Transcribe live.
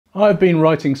I've been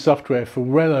writing software for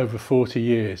well over 40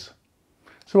 years.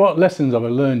 So what lessons have I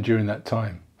learned during that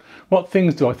time? What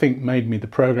things do I think made me the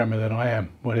programmer that I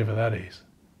am, whatever that is?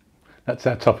 That's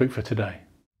our topic for today.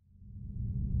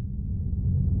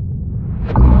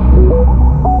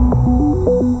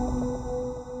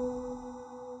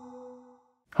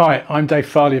 Hi, I'm Dave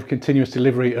Farley of Continuous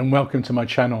Delivery and welcome to my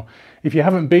channel. If you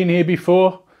haven't been here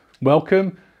before,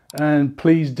 welcome, and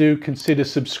please do consider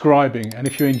subscribing, and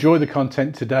if you enjoy the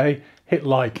content today, hit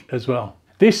like as well.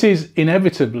 This is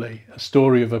inevitably a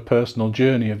story of a personal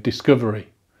journey of discovery.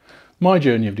 My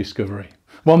journey of discovery.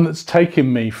 One that's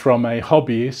taken me from a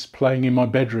hobbyist playing in my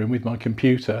bedroom with my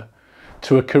computer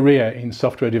to a career in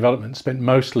software development spent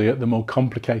mostly at the more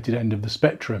complicated end of the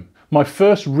spectrum. My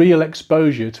first real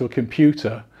exposure to a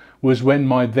computer was when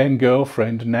my then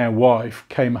girlfriend, now wife,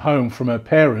 came home from her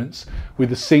parents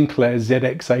with a Sinclair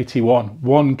ZX81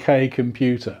 1K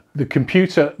computer. The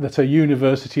computer that her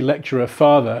university lecturer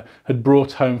father had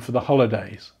brought home for the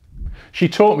holidays. She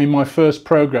taught me my first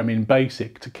program in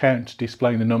BASIC to count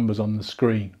displaying the numbers on the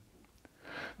screen.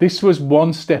 This was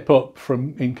one step up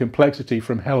in complexity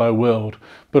from Hello World,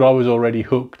 but I was already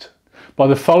hooked. By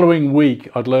the following week,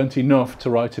 I'd learnt enough to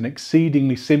write an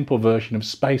exceedingly simple version of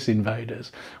Space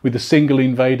Invaders, with a single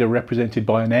invader represented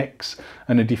by an X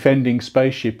and a defending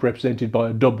spaceship represented by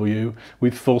a W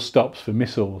with full stops for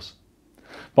missiles.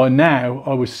 By now,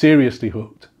 I was seriously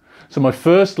hooked. So my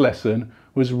first lesson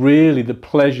was really the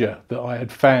pleasure that I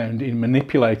had found in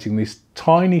manipulating this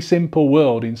tiny simple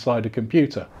world inside a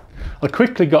computer. I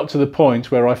quickly got to the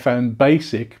point where I found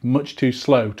BASIC much too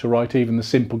slow to write even the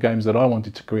simple games that I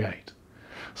wanted to create.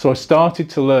 So I started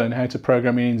to learn how to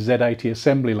program in Z80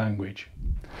 assembly language.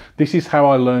 This is how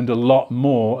I learned a lot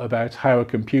more about how a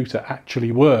computer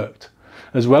actually worked,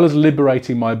 as well as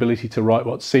liberating my ability to write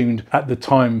what seemed at the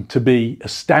time to be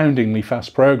astoundingly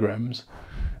fast programs,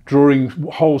 drawing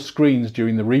whole screens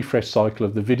during the refresh cycle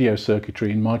of the video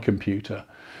circuitry in my computer.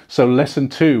 So lesson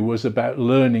 2 was about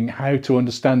learning how to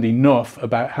understand enough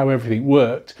about how everything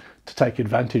worked to take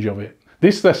advantage of it.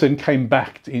 This lesson came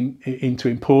back into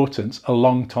importance a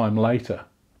long time later,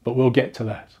 but we'll get to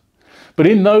that. But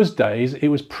in those days, it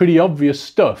was pretty obvious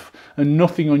stuff and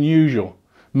nothing unusual.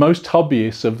 Most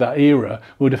hobbyists of that era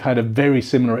would have had a very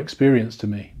similar experience to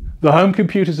me. The home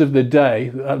computers of the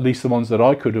day, at least the ones that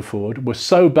I could afford, were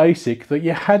so basic that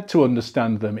you had to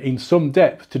understand them in some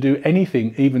depth to do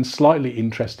anything even slightly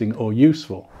interesting or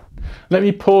useful. Let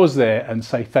me pause there and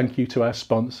say thank you to our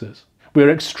sponsors.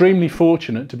 We're extremely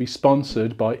fortunate to be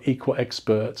sponsored by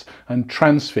EqualExperts and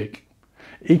Transfic.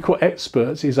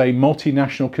 EqualExperts is a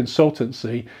multinational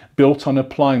consultancy built on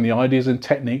applying the ideas and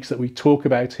techniques that we talk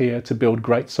about here to build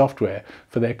great software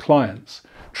for their clients.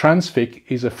 Transfic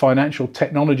is a financial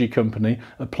technology company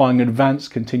applying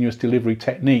advanced continuous delivery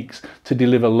techniques to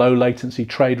deliver low latency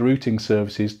trade routing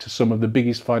services to some of the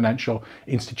biggest financial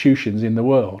institutions in the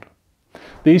world.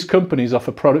 These companies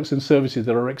offer products and services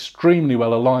that are extremely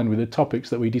well aligned with the topics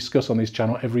that we discuss on this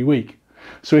channel every week.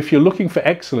 So if you're looking for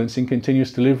excellence in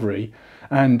continuous delivery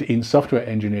and in software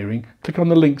engineering, click on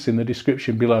the links in the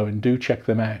description below and do check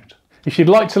them out. If you'd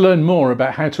like to learn more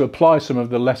about how to apply some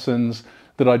of the lessons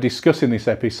that I discuss in this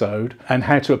episode and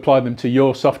how to apply them to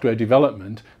your software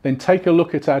development, then take a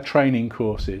look at our training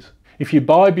courses. If you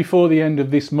buy before the end of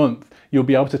this month, you'll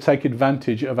be able to take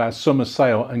advantage of our summer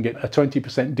sale and get a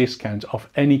 20% discount off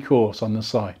any course on the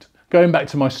site. Going back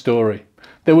to my story,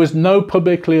 there was no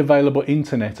publicly available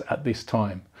internet at this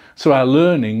time, so our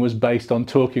learning was based on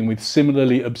talking with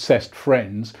similarly obsessed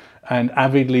friends and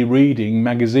avidly reading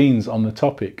magazines on the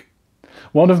topic.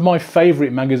 One of my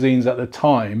favourite magazines at the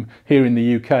time here in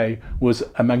the UK was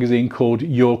a magazine called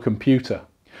Your Computer.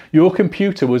 Your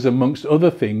Computer was, amongst other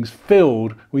things,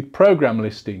 filled with program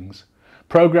listings.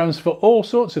 Programs for all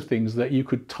sorts of things that you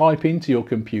could type into your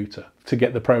computer to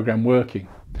get the program working.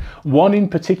 One in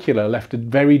particular left a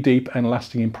very deep and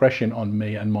lasting impression on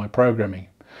me and my programming.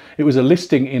 It was a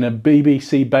listing in a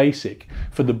BBC Basic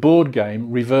for the board game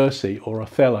Reversi or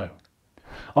Othello.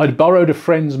 I'd borrowed a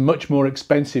friend's much more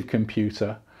expensive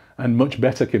computer and much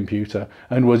better computer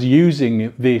and was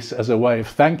using this as a way of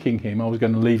thanking him. I was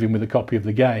going to leave him with a copy of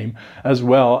the game, as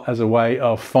well as a way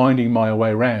of finding my way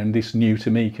around this new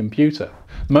to me computer.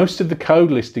 Most of the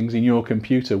code listings in Your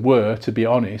Computer were, to be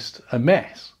honest, a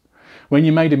mess. When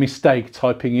you made a mistake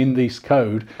typing in this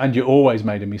code, and you always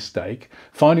made a mistake,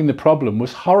 finding the problem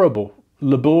was horrible,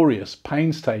 laborious,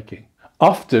 painstaking.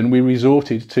 Often we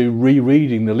resorted to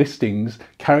rereading the listings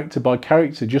character by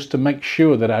character just to make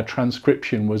sure that our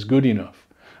transcription was good enough,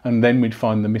 and then we'd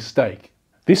find the mistake.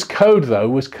 This code though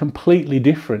was completely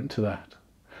different to that.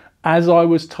 As I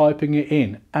was typing it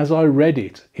in, as I read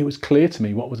it, it was clear to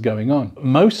me what was going on.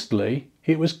 Mostly,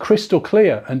 it was crystal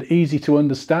clear and easy to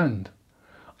understand.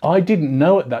 I didn't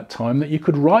know at that time that you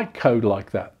could write code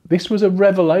like that. This was a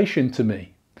revelation to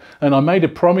me. And I made a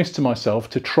promise to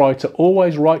myself to try to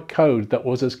always write code that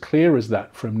was as clear as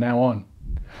that from now on.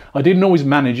 I didn't always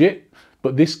manage it,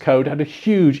 but this code had a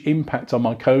huge impact on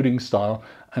my coding style,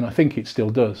 and I think it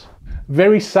still does.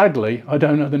 Very sadly, I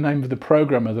don't know the name of the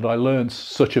programmer that I learned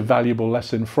such a valuable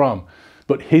lesson from,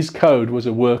 but his code was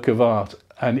a work of art.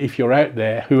 And if you're out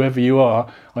there, whoever you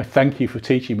are, I thank you for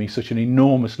teaching me such an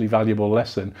enormously valuable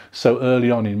lesson so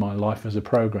early on in my life as a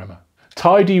programmer.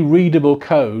 Tidy, readable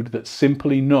code that's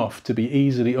simple enough to be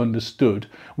easily understood,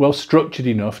 well structured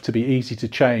enough to be easy to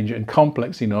change, and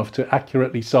complex enough to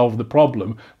accurately solve the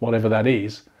problem, whatever that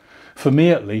is, for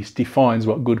me at least, defines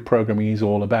what good programming is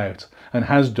all about, and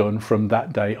has done from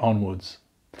that day onwards.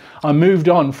 I moved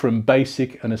on from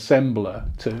basic and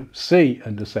assembler to C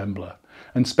and assembler,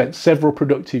 and spent several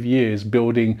productive years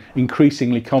building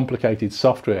increasingly complicated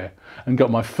software, and got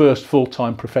my first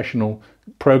full-time professional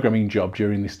programming job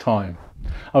during this time.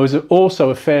 I was also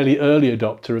a fairly early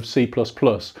adopter of C++,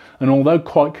 and although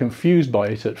quite confused by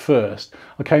it at first,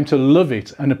 I came to love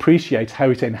it and appreciate how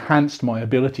it enhanced my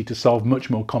ability to solve much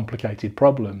more complicated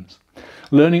problems.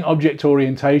 Learning object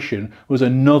orientation was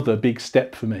another big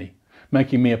step for me,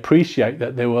 making me appreciate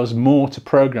that there was more to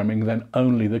programming than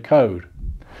only the code.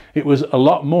 It was a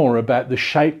lot more about the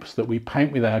shapes that we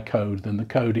paint with our code than the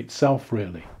code itself,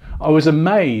 really. I was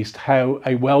amazed how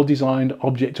a well-designed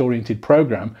object-oriented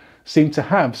program seemed to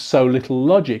have so little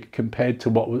logic compared to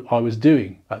what I was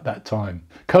doing at that time.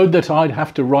 Code that I'd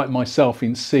have to write myself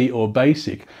in C or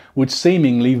BASIC would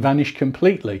seemingly vanish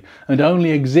completely and only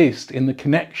exist in the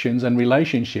connections and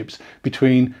relationships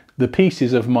between the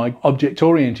pieces of my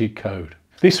object-oriented code.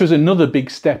 This was another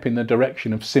big step in the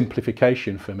direction of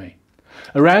simplification for me.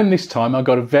 Around this time I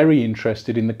got very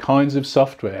interested in the kinds of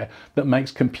software that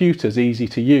makes computers easy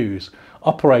to use,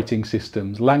 operating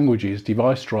systems, languages,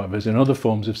 device drivers and other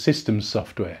forms of systems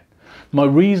software. My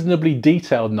reasonably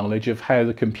detailed knowledge of how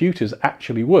the computers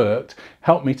actually worked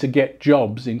helped me to get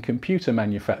jobs in computer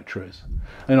manufacturers,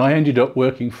 and I ended up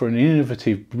working for an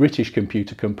innovative British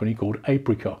computer company called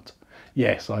Apricot.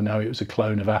 Yes, I know, it was a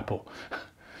clone of Apple.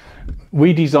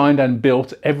 We designed and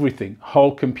built everything,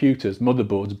 whole computers,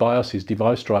 motherboards, BIOSes,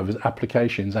 device drivers,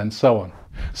 applications and so on.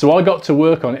 So I got to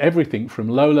work on everything from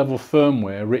low-level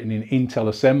firmware written in Intel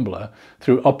assembler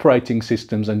through operating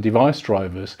systems and device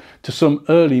drivers to some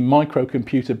early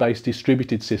microcomputer-based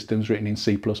distributed systems written in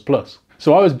C++.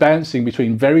 So I was bouncing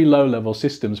between very low-level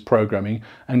systems programming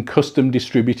and custom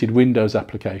distributed Windows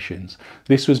applications.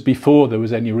 This was before there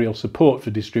was any real support for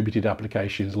distributed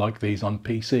applications like these on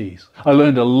PCs. I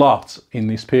learned a lot in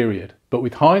this period, but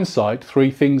with hindsight, three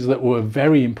things that were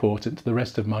very important to the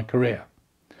rest of my career.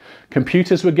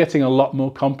 Computers were getting a lot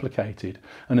more complicated,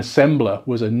 and assembler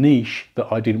was a niche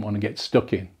that I didn't want to get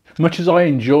stuck in. Much as I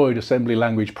enjoyed assembly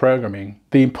language programming,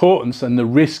 the importance and the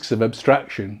risks of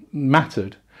abstraction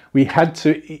mattered. We had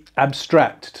to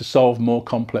abstract to solve more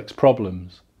complex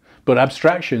problems, but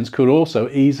abstractions could also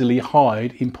easily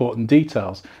hide important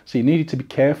details, so you needed to be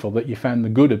careful that you found the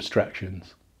good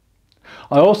abstractions.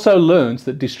 I also learned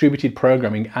that distributed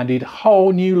programming added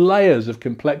whole new layers of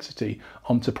complexity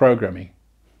onto programming.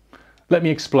 Let me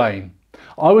explain.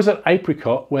 I was at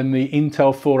Apricot when the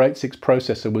Intel 486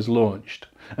 processor was launched,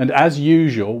 and as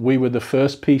usual we were the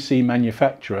first PC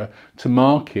manufacturer to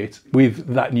market with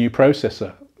that new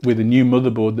processor, with a new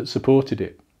motherboard that supported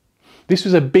it. This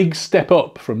was a big step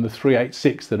up from the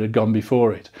 386 that had gone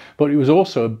before it, but it was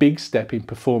also a big step in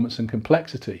performance and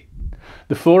complexity.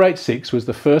 The 486 was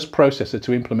the first processor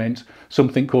to implement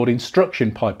something called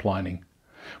instruction pipelining,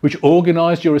 which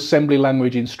organised your assembly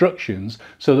language instructions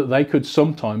so that they could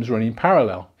sometimes run in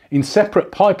parallel, in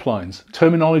separate pipelines,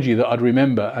 terminology that I'd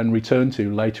remember and return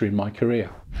to later in my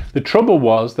career. The trouble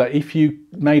was that if you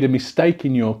made a mistake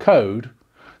in your code,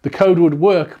 the code would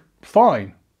work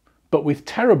fine, but with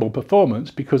terrible performance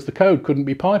because the code couldn't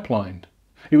be pipelined.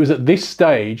 It was at this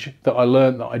stage that I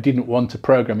learned that I didn't want to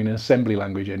program in an assembly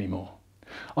language anymore.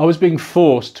 I was being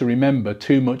forced to remember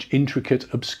too much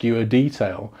intricate, obscure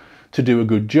detail to do a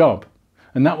good job,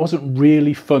 and that wasn't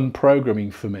really fun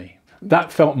programming for me.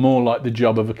 That felt more like the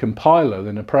job of a compiler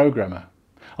than a programmer.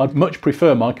 I'd much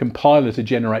prefer my compiler to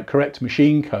generate correct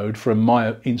machine code from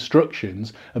my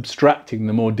instructions, abstracting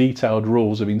the more detailed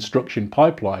rules of instruction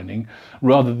pipelining,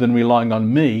 rather than relying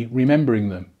on me remembering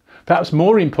them. Perhaps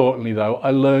more importantly though,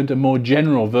 I learned a more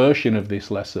general version of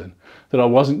this lesson, that I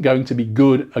wasn't going to be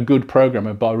a good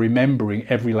programmer by remembering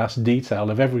every last detail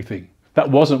of everything.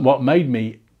 That wasn't what made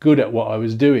me good at what I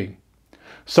was doing.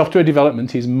 Software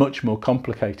development is much more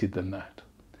complicated than that.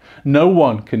 No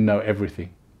one can know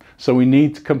everything, so we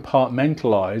need to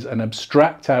compartmentalize and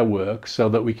abstract our work so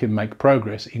that we can make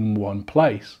progress in one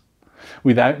place,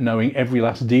 without knowing every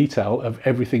last detail of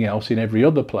everything else in every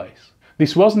other place.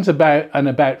 This wasn't about an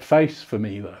about-face for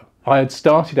me though. I had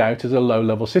started out as a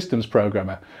low-level systems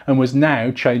programmer and was now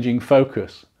changing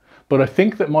focus. But I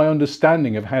think that my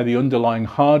understanding of how the underlying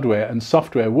hardware and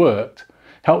software worked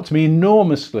helped me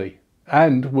enormously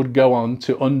and would go on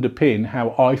to underpin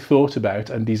how I thought about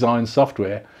and designed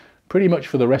software pretty much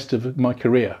for the rest of my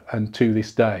career and to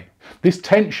this day. This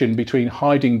tension between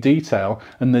hiding detail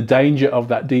and the danger of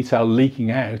that detail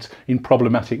leaking out in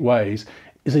problematic ways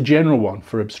is a general one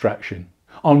for abstraction.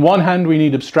 On one hand, we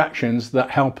need abstractions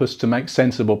that help us to make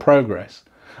sensible progress,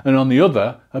 and on the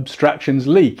other, abstractions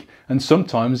leak, and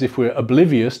sometimes if we're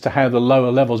oblivious to how the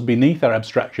lower levels beneath our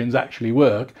abstractions actually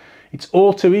work, it's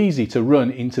all too easy to run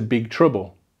into big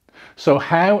trouble. So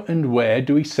how and where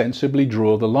do we sensibly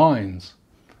draw the lines?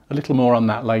 A little more on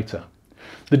that later.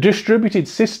 The distributed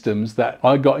systems that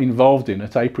I got involved in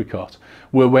at Apricot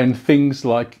were when things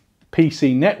like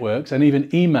PC networks and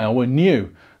even email were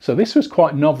new, so this was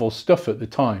quite novel stuff at the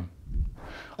time.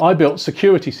 I built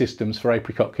security systems for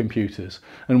Apricot computers,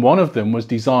 and one of them was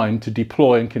designed to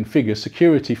deploy and configure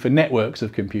security for networks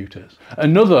of computers.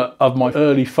 Another of my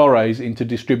early forays into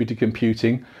distributed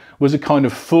computing was a kind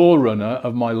of forerunner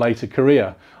of my later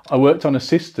career. I worked on a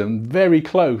system very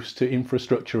close to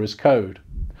infrastructure as code.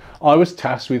 I was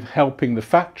tasked with helping the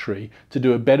factory to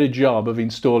do a better job of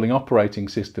installing operating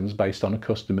systems based on a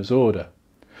customer's order.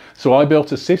 So I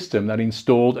built a system that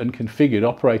installed and configured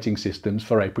operating systems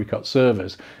for Apricot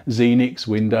servers, Xenix,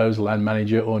 Windows, LAN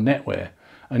Manager or NetWare,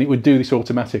 and it would do this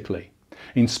automatically,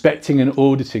 inspecting and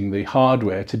auditing the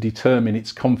hardware to determine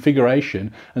its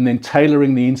configuration and then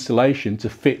tailoring the installation to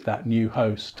fit that new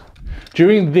host.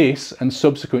 During this and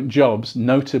subsequent jobs,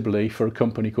 notably for a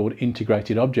company called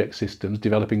Integrated Object Systems,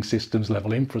 developing systems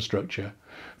level infrastructure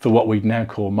for what we'd now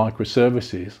call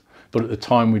microservices, but at the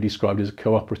time we described as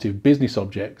cooperative business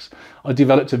objects, I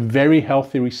developed a very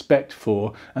healthy respect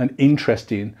for and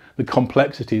interest in the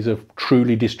complexities of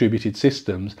truly distributed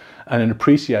systems and an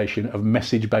appreciation of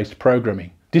message-based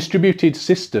programming. Distributed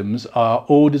systems are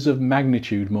orders of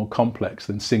magnitude more complex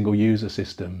than single-user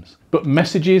systems. But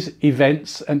messages,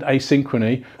 events and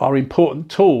asynchrony are important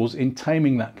tools in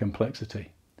taming that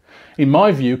complexity. In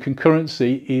my view,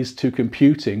 concurrency is to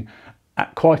computing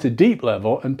at quite a deep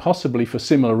level and possibly for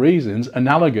similar reasons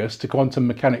analogous to quantum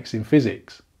mechanics in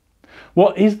physics.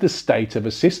 What is the state of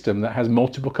a system that has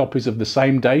multiple copies of the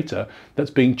same data that's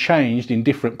being changed in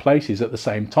different places at the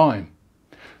same time?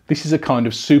 This is a kind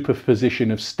of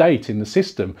superposition of state in the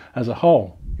system as a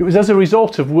whole. It was as a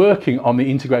result of working on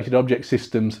the Integrated Object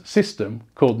Systems system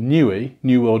called NUI,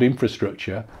 New World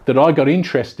Infrastructure, that I got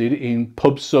interested in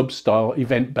pub/sub style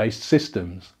event-based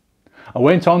systems. I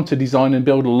went on to design and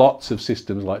build lots of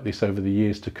systems like this over the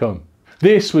years to come.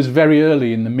 This was very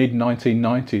early in the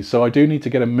mid-1990s, so I do need to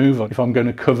get a move on if I'm going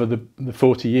to cover the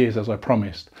 40 years as I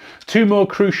promised. Two more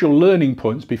crucial learning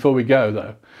points before we go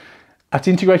though. At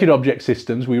Integrated Object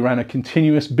Systems, we ran a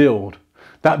continuous build.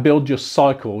 That build just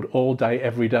cycled all day,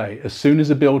 every day. As soon as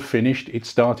a build finished, it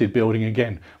started building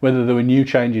again, whether there were new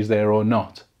changes there or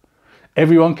not.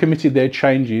 Everyone committed their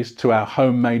changes to our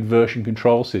homemade version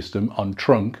control system on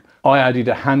trunk. I added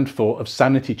a handful of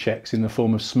sanity checks in the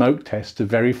form of smoke tests to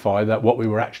verify that what we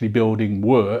were actually building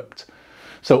worked.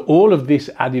 So all of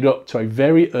this added up to a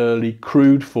very early,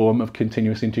 crude form of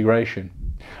continuous integration.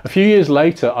 A few years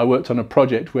later, I worked on a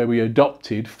project where we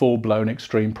adopted full-blown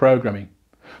extreme programming.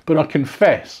 But I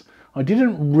confess, I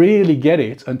didn't really get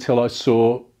it until I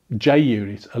saw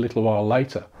JUnit a little while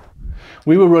later.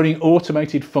 We were running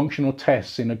automated functional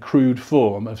tests in a crude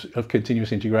form of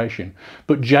continuous integration,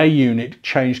 but JUnit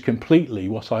changed completely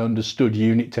what I understood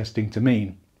unit testing to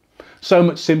mean. So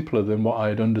much simpler than what I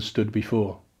had understood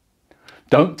before.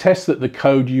 Don't test that the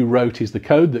code you wrote is the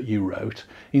code that you wrote.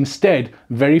 Instead,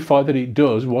 verify that it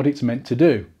does what it's meant to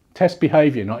do. Test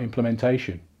behavior, not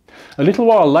implementation. A little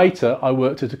while later, I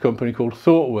worked at a company called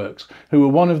ThoughtWorks, who were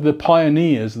one of the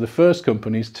pioneers, the first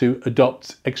companies to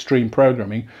adopt extreme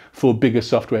programming for bigger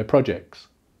software projects.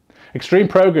 Extreme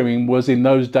programming was in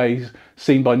those days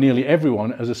seen by nearly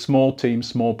everyone as a small team,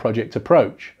 small project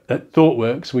approach. At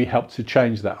ThoughtWorks, we helped to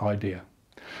change that idea.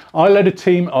 I led a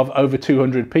team of over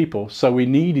 200 people, so we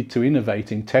needed to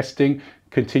innovate in testing,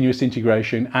 continuous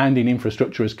integration, and in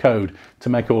infrastructure as code to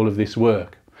make all of this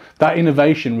work. That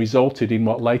innovation resulted in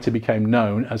what later became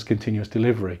known as continuous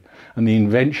delivery and the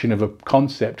invention of a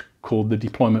concept called the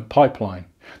deployment pipeline.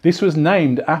 This was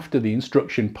named after the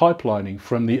instruction pipelining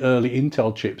from the early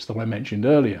Intel chips that I mentioned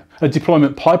earlier. A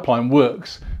deployment pipeline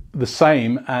works the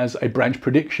same as a branch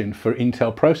prediction for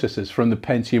Intel processors from the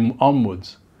Pentium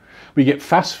onwards. We get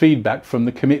fast feedback from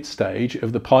the commit stage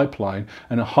of the pipeline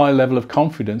and a high level of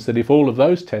confidence that if all of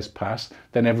those tests pass,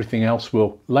 then everything else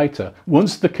will later.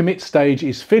 Once the commit stage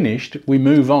is finished, we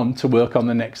move on to work on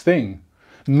the next thing.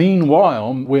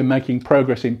 Meanwhile, we're making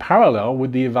progress in parallel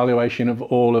with the evaluation of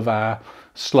all of our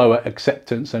slower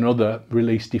acceptance and other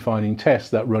release defining tests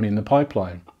that run in the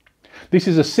pipeline. This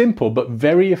is a simple but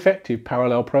very effective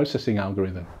parallel processing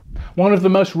algorithm. One of the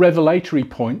most revelatory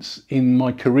points in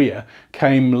my career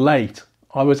came late.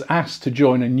 I was asked to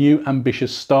join a new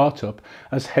ambitious startup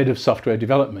as head of software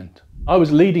development. I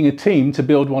was leading a team to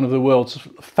build one of the world's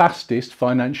fastest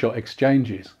financial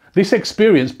exchanges. This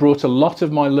experience brought a lot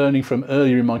of my learning from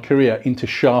earlier in my career into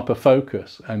sharper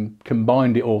focus and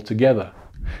combined it all together,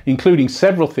 including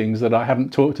several things that I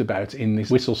haven't talked about in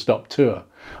this whistle-stop tour.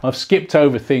 I've skipped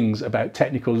over things about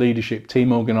technical leadership,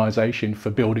 team organisation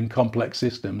for building complex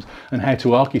systems and how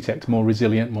to architect more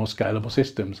resilient, more scalable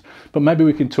systems. But maybe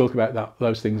we can talk about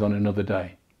those things on another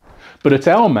day. But at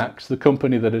LMAX, the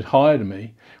company that had hired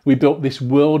me, we built this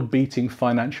world-beating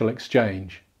financial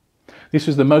exchange. This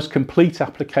was the most complete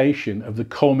application of the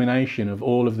culmination of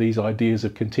all of these ideas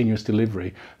of continuous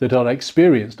delivery that I'd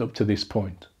experienced up to this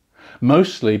point.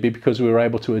 Mostly because we were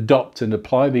able to adopt and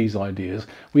apply these ideas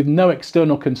with no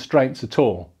external constraints at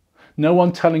all. No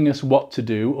one telling us what to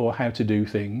do or how to do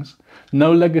things.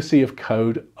 No legacy of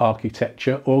code,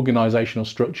 architecture, organisational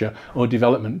structure or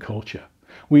development culture.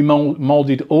 We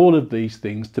moulded all of these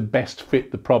things to best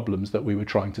fit the problems that we were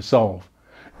trying to solve,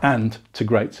 and to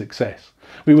great success.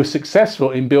 We were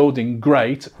successful in building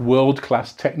great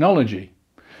world-class technology,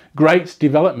 great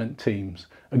development teams,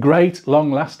 a great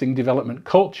long-lasting development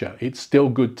culture. It's still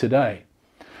good today.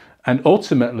 And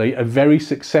ultimately a very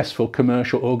successful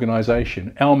commercial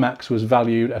organisation. LMAX was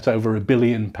valued at over £1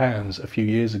 billion a few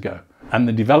years ago. And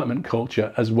the development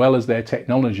culture, as well as their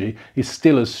technology, is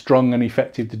still as strong and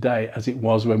effective today as it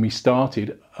was when we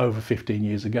started over 15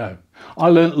 years ago. I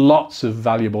learnt lots of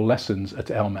valuable lessons at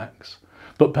LMAX,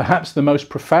 but perhaps the most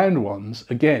profound ones,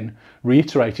 again,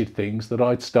 reiterated things that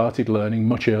I'd started learning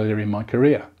much earlier in my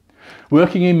career.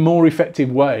 Working in more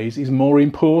effective ways is more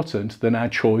important than our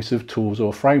choice of tools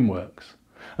or frameworks.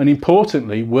 And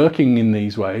importantly, working in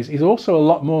these ways is also a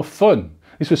lot more fun.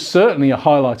 This was certainly a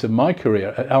highlight of my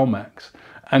career at LMAX,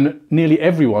 and nearly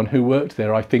everyone who worked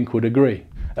there I think would agree.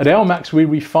 At LMAX we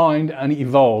refined and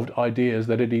evolved ideas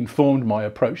that had informed my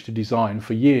approach to design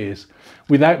for years,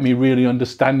 without me really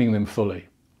understanding them fully.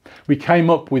 We came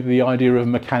up with the idea of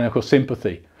mechanical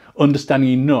sympathy,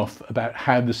 understanding enough about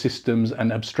how the systems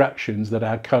and abstractions that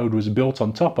our code was built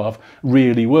on top of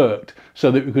really worked, so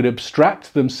that we could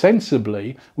abstract them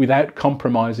sensibly without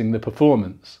compromising the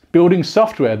performance. Building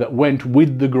software that went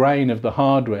with the grain of the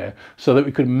hardware so that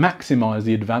we could maximize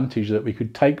the advantage that we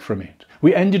could take from it.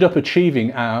 We ended up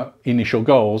achieving our initial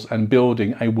goals and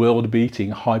building a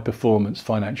world-beating high-performance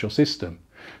financial system.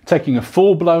 Taking a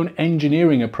full-blown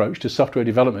engineering approach to software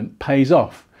development pays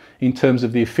off in terms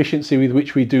of the efficiency with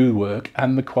which we do work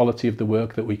and the quality of the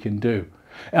work that we can do.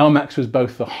 LMAX was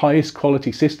both the highest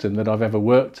quality system that I've ever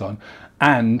worked on,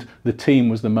 and the team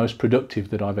was the most productive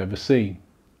that I've ever seen.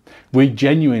 We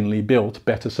genuinely built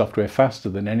better software faster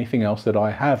than anything else that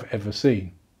I have ever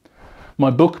seen.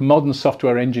 My book, Modern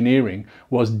Software Engineering,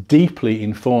 was deeply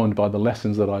informed by the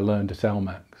lessons that I learned at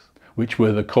LMAX, which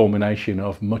were the culmination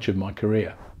of much of my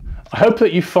career. I hope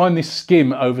that you find this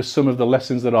skim over some of the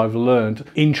lessons that I've learned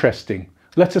interesting.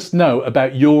 Let us know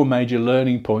about your major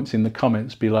learning points in the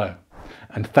comments below.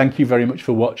 And thank you very much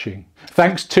for watching.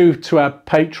 Thanks too to our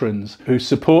patrons who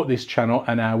support this channel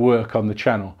and our work on the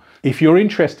channel. If you're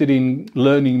interested in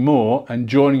learning more and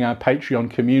joining our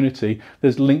Patreon community,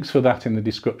 there's links for that in the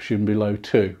description below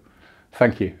too.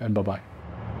 Thank you and bye-bye.